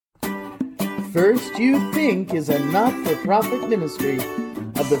First You Think is a not-for-profit ministry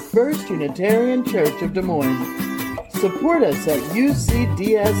of the First Unitarian Church of Des Moines. Support us at ucdsm.org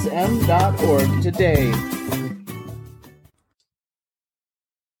today.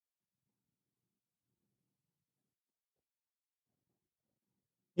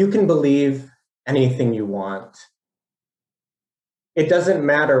 You can believe anything you want. It doesn't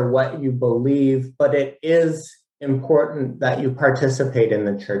matter what you believe, but it is important that you participate in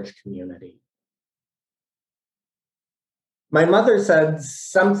the church community. My mother said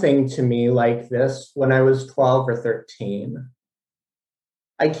something to me like this when I was 12 or 13.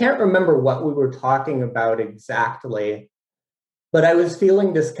 I can't remember what we were talking about exactly, but I was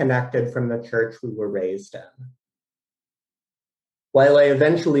feeling disconnected from the church we were raised in. While I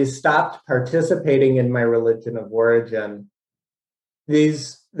eventually stopped participating in my religion of origin,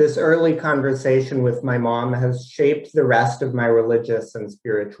 this early conversation with my mom has shaped the rest of my religious and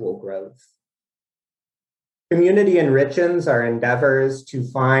spiritual growth. Community enriches our endeavors to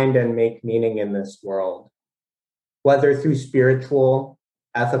find and make meaning in this world, whether through spiritual,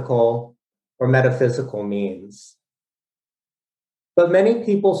 ethical, or metaphysical means. But many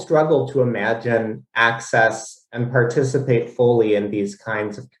people struggle to imagine, access, and participate fully in these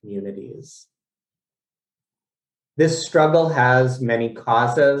kinds of communities. This struggle has many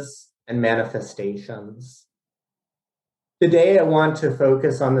causes and manifestations. Today, I want to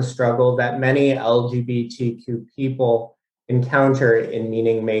focus on the struggle that many LGBTQ people encounter in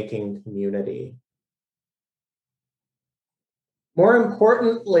meaning-making community. More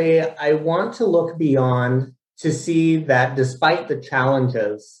importantly, I want to look beyond to see that despite the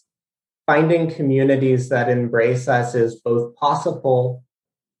challenges, finding communities that embrace us is both possible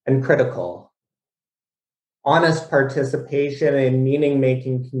and critical. Honest participation in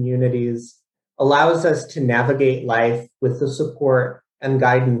meaning-making communities allows us to navigate life with the support and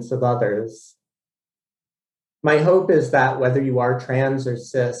guidance of others. My hope is that whether you are trans or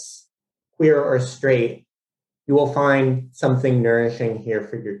cis, queer or straight, you will find something nourishing here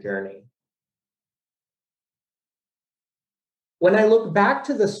for your journey. When I look back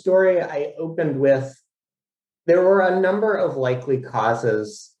to the story I opened with, there were a number of likely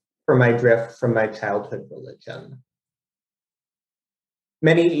causes for my drift from my childhood religion.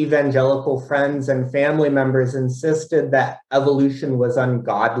 Many evangelical friends and family members insisted that evolution was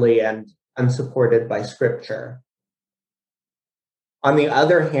ungodly and unsupported by Scripture. On the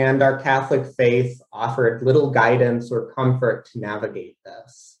other hand, our Catholic faith offered little guidance or comfort to navigate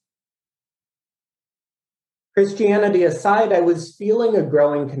this. Christianity aside, I was feeling a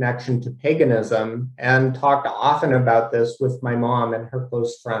growing connection to paganism and talked often about this with my mom and her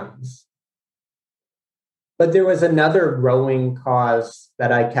close friends. But there was another growing cause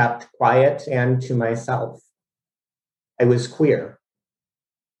that I kept quiet and to myself. I was queer.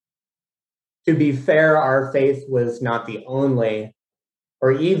 To be fair, our faith was not the only,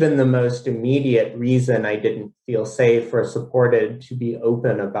 or even the most immediate reason I didn't feel safe or supported to be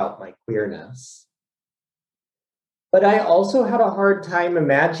open about my queerness. But I also had a hard time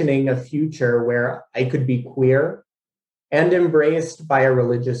imagining a future where I could be queer and embraced by a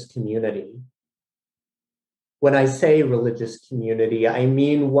religious community. When I say religious community, I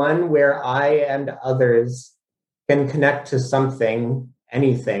mean one where I and others can connect to something,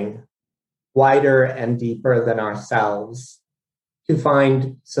 anything, wider and deeper than ourselves, to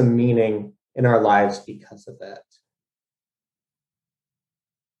find some meaning in our lives because of it.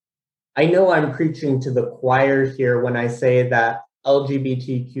 I know I'm preaching to the choir here when I say that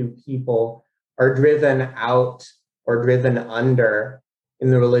LGBTQ people are driven out or driven under in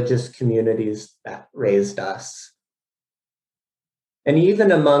the religious communities that raised us. And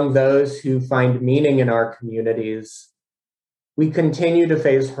even among those who find meaning in our communities, we continue to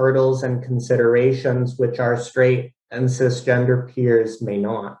face hurdles and considerations which our straight and cisgender peers may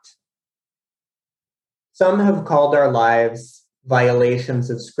not. Some have called our lives violations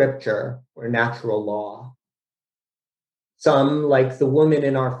of Scripture or natural law. Some, like the woman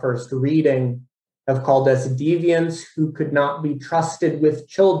in our first reading, have called us deviants who could not be trusted with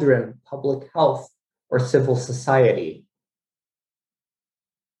children, public health, or civil society.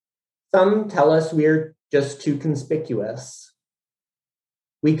 Some tell us we're just too conspicuous.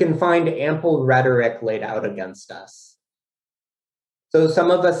 We can find ample rhetoric laid out against us. So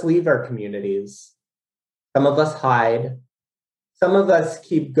some of us leave our communities. Some of us hide. Some of us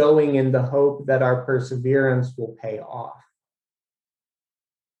keep going in the hope that our perseverance will pay off.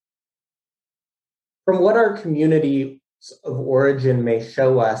 From what our communities of origin may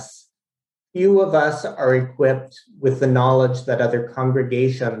show us, few of us are equipped with the knowledge that other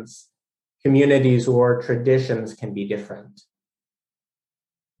congregations, communities, or traditions can be different.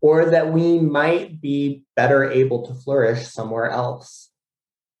 or that we might be better able to flourish somewhere else.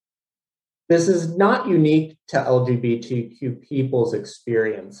 This is not unique to LGBTQ people's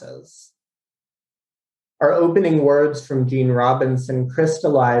experiences. Our opening words from Gene Robinson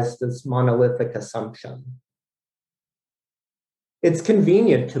crystallized this monolithic assumption. It's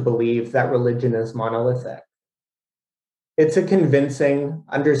convenient to believe that religion is monolithic. It's a convincing,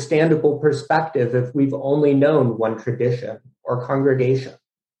 understandable perspective if we've only known one tradition or congregation.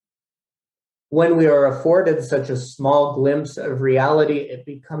 When we are afforded such a small glimpse of reality, it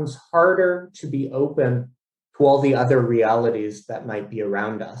becomes harder to be open to all the other realities that might be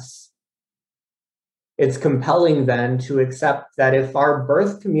around us. It's compelling then to accept that if our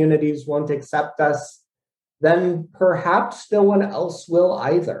birth communities won't accept us, then perhaps no one else will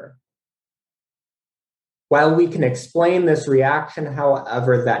either. While we can explain this reaction,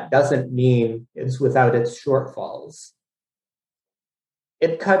 however, that doesn't mean it's without its shortfalls.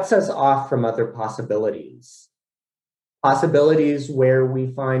 It cuts us off from other possibilities where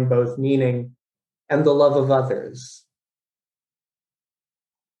we find both meaning and the love of others.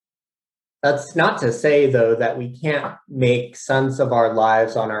 That's not to say, though, that we can't make sense of our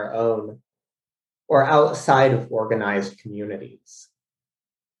lives on our own or outside of organized communities.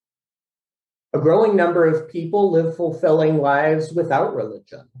 A growing number of people live fulfilling lives without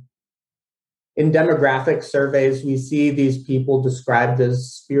religion. In demographic surveys, we see these people described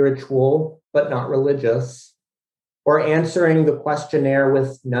as spiritual, but not religious, or answering the questionnaire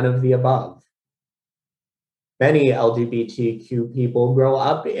with none of the above. Many LGBTQ people grow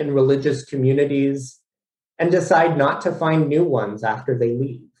up in religious communities and decide not to find new ones after they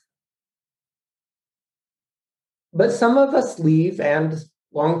leave. But some of us leave and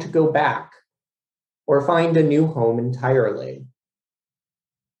long to go back or find a new home entirely.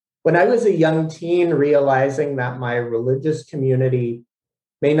 When I was a young teen, realizing that my religious community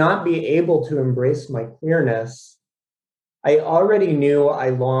may not be able to embrace my queerness, I already knew I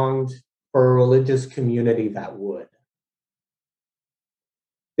longed for a religious community that would.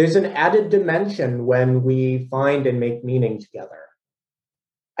 There's an added dimension when we find and make meaning together.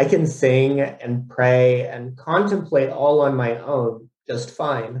 I can sing and pray and contemplate all on my own just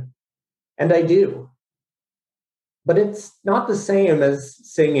fine, and I do. But it's not the same as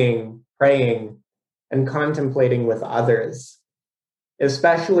singing, praying, and contemplating with others,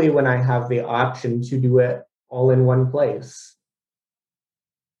 especially when I have the option to do it all in one place.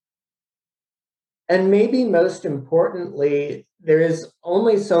 And maybe most importantly, there is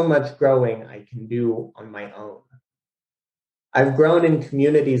only so much growing I can do on my own. I've grown in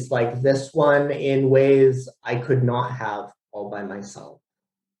communities like this one in ways I could not have all by myself.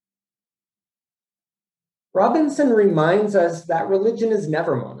 Robinson reminds us that religion is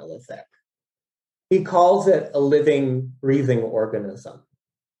never monolithic. He calls it a living, breathing organism.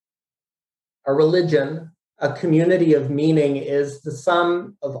 A religion, a community of meaning, is the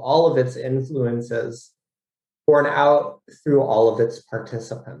sum of all of its influences borne out through all of its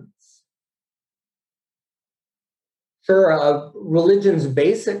participants. Sure, a religion's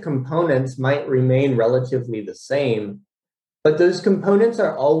basic components might remain relatively the same, but those components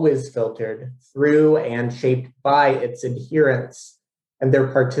are always filtered through and shaped by its adherents and their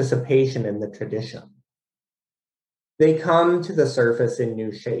participation in the tradition. They come to the surface in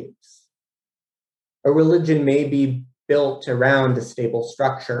new shapes. A religion may be built around a stable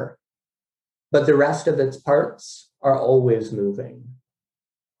structure, but the rest of its parts are always moving.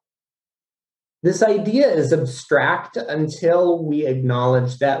 This idea is abstract until we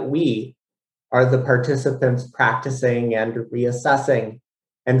acknowledge that we are the participants practicing and reassessing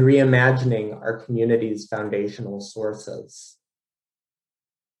and reimagining our community's foundational sources.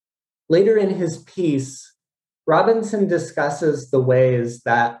 Later in his piece, Robinson discusses the ways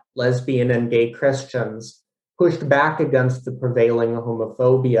that lesbian and gay Christians pushed back against the prevailing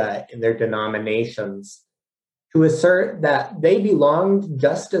homophobia in their denominations to assert that they belonged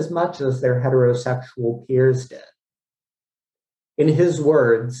just as much as their heterosexual peers did. In his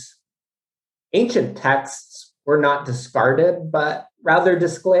words, ancient texts were not discarded, but rather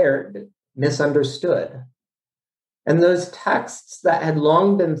declared misunderstood. And those texts that had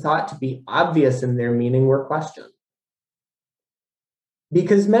long been thought to be obvious in their meaning were questioned.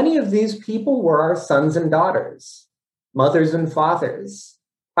 Because many of these people were our sons and daughters, mothers and fathers,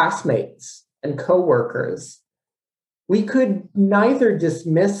 classmates and co-workers. We could neither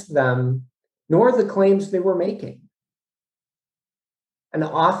dismiss them nor the claims they were making. And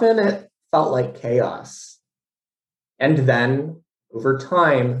often it felt like chaos. And then, over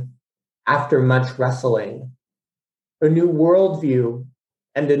time, after much wrestling, a new worldview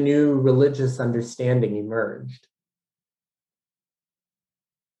and a new religious understanding emerged.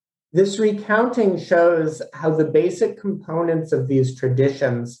 This recounting shows how the basic components of these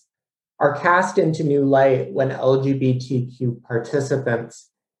traditions are cast into new light when LGBTQ participants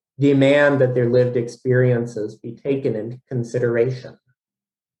demand that their lived experiences be taken into consideration.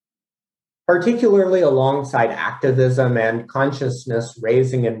 Particularly alongside activism and consciousness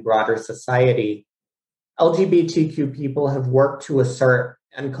raising in broader society, LGBTQ people have worked to assert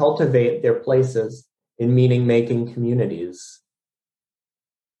and cultivate their places in meaning-making communities.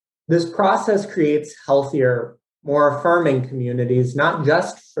 This process creates healthier, more affirming communities, not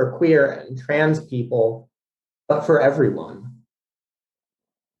just for queer and trans people, but for everyone.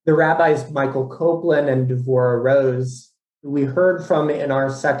 The rabbis Michael Copeland and Devorah Rose, who we heard from in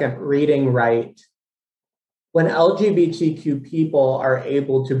our second reading, write, when LGBTQ people are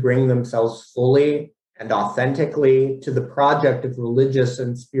able to bring themselves fully and authentically to the project of religious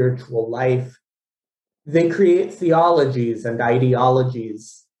and spiritual life, they create theologies and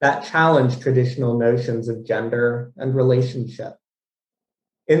ideologies that challenge traditional notions of gender and relationship,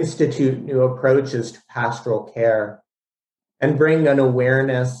 institute new approaches to pastoral care, and bring an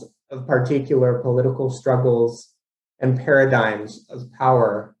awareness of particular political struggles and paradigms of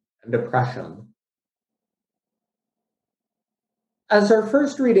power and oppression. As our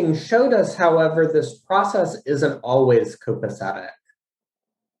first reading showed us, however, this process isn't always copacetic.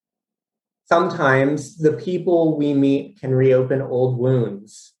 Sometimes the people we meet can reopen old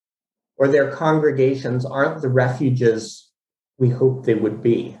wounds, or their congregations aren't the refuges we hoped they would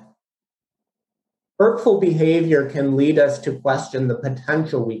be. Hurtful behavior can lead us to question the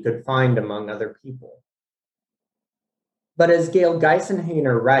potential we could find among other people. But as Gail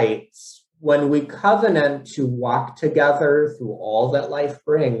Geisenhainer writes, when we covenant to walk together through all that life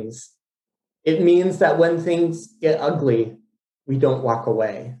brings, it means that when things get ugly, we don't walk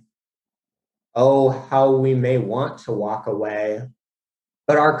away. Oh, how we may want to walk away,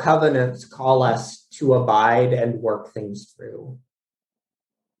 but our covenants call us to abide and work things through.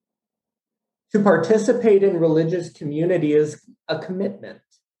 To participate in religious community is a commitment.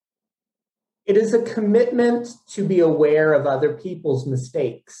 It is a commitment to be aware of other people's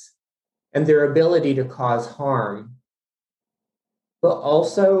mistakes and their ability to cause harm, but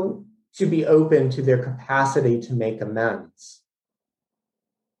also to be open to their capacity to make amends.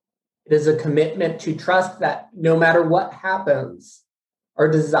 It is a commitment to trust that no matter what happens, our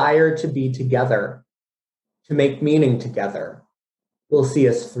desire to be together, to make meaning together, will see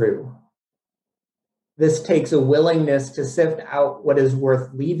us through. This takes a willingness to sift out what is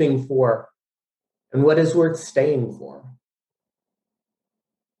worth leaving for and what is worth staying for.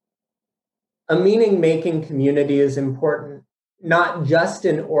 A meaning-making community is important, not just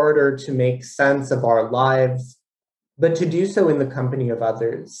in order to make sense of our lives, but to do so in the company of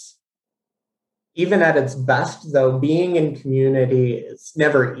others. Even at its best, though, being in community is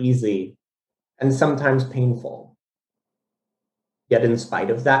never easy and sometimes painful. Yet in spite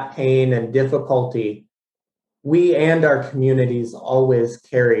of that pain and difficulty, we and our communities always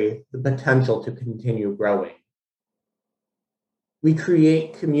carry the potential to continue growing. We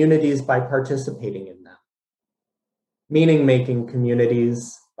create communities by participating in them. Meaning-making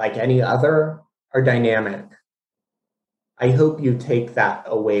communities, like any other, are dynamic. I hope you take that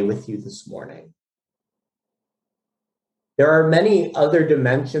away with you this morning. There are many other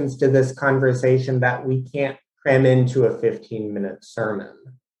dimensions to this conversation that we can't cram into a 15-minute sermon.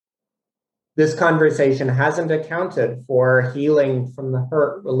 This conversation hasn't accounted for healing from the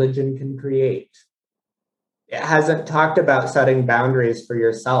hurt religion can create. It hasn't talked about setting boundaries for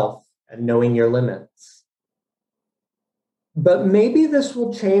yourself and knowing your limits. But maybe this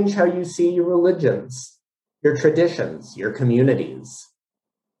will change how you see your religions, your traditions, your communities.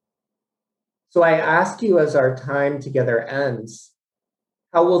 So I ask you as our time together ends,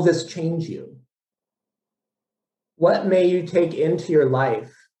 how will this change you? What may you take into your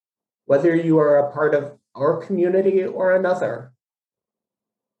life, whether you are a part of our community or another?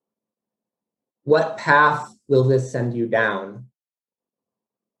 What path will this send you down?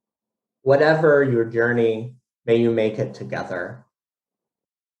 Whatever your journey, may you make it together.